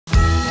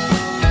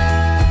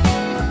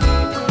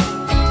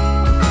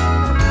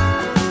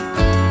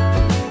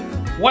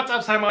What's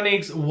up,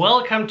 Simonics?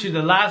 Welcome to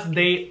the last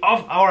day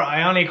of our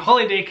Ionic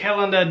Holiday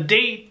Calendar,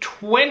 day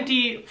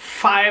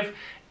 25.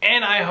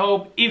 And I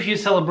hope if you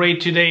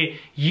celebrate today,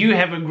 you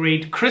have a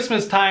great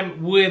Christmas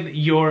time with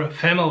your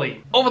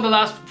family. Over the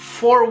last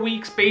 4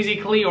 weeks,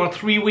 basically, or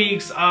 3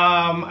 weeks,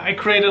 I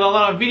created a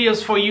lot of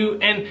videos for you.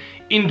 And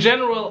in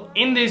general,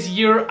 in this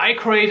year, I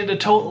created a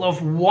total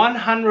of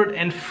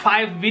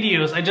 105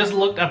 videos. I just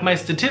looked at my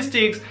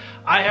statistics.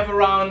 I have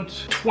around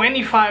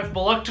 25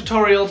 blog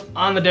tutorials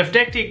on the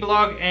Devdectic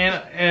blog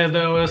and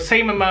the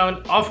same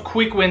amount of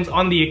quick wins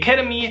on the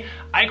Academy.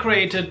 I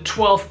created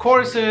 12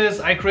 courses,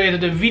 I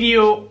created a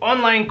video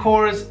online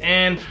course,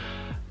 and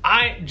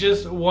I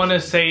just want to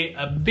say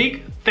a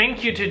big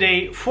thank you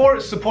today for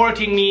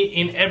supporting me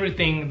in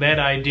everything that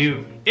I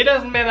do. It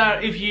doesn't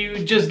matter if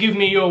you just give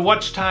me your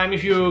watch time,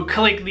 if you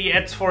click the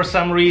ads for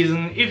some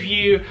reason, if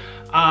you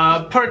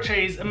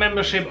purchase a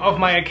membership of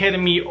my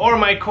Academy or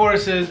my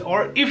courses,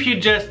 or if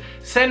you just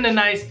send a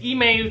nice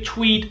email,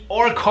 tweet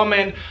or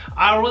comment.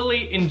 I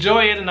really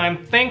enjoy it and I'm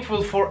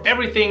thankful for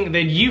everything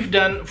that you've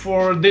done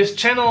for this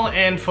channel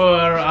and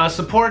for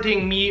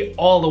supporting me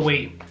all the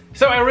way.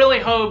 So I really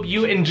hope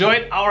you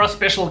enjoyed our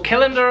special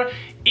calendar.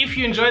 If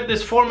you enjoyed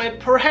this format,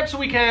 perhaps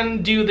we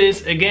can do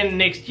this again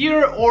next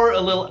year or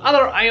a little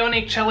other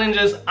Ionic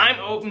challenges. I'm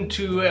open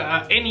to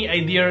any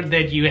idea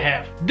that you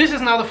have. This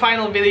is now the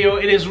final video.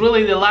 It is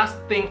really the last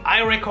thing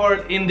I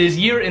record in this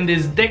year, in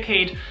this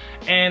decade.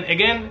 And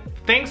again,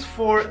 thanks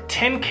for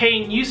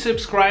 10K new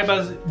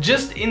subscribers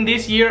just in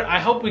this year. I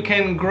hope we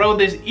can grow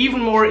this even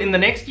more in the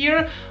next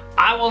year.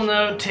 I will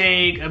now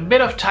take a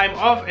bit of time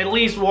off, at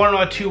least 1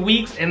 or 2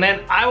 weeks, and then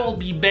I will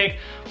be back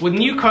with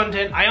new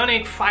content.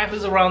 Ionic 5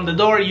 is around the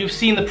door. You've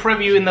seen the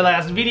preview in the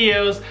last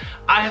videos.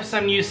 I have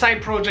some new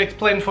side projects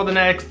planned for the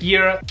next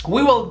year.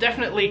 We will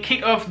definitely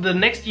kick off the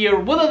next year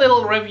with a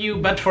little review,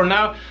 but for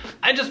now,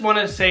 I just want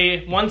to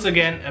say once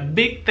again a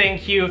big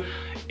thank you.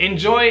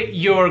 Enjoy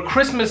your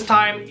Christmas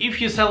time if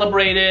you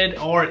celebrate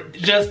it, or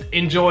just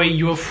enjoy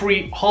your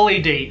free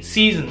holiday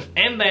season.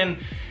 And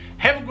then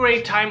have a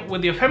great time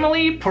with your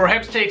family,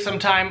 perhaps take some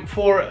time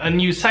for a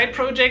new side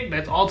project.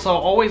 That's also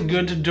always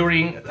good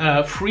during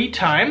free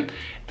time.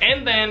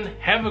 And then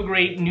have a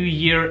great new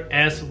year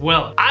as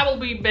well. I will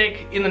be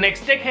back in the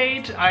next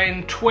decade,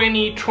 in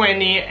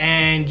 2020,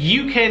 and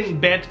you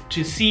can bet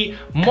to see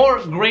more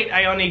great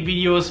Ionic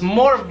videos,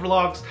 more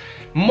vlogs,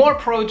 more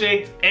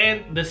projects,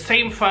 and the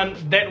same fun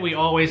that we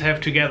always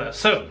have together.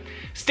 So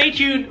stay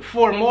tuned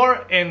for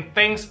more, and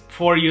thanks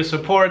for your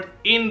support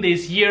in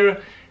this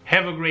year.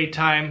 Have a great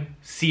time.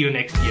 See you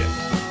next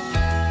year.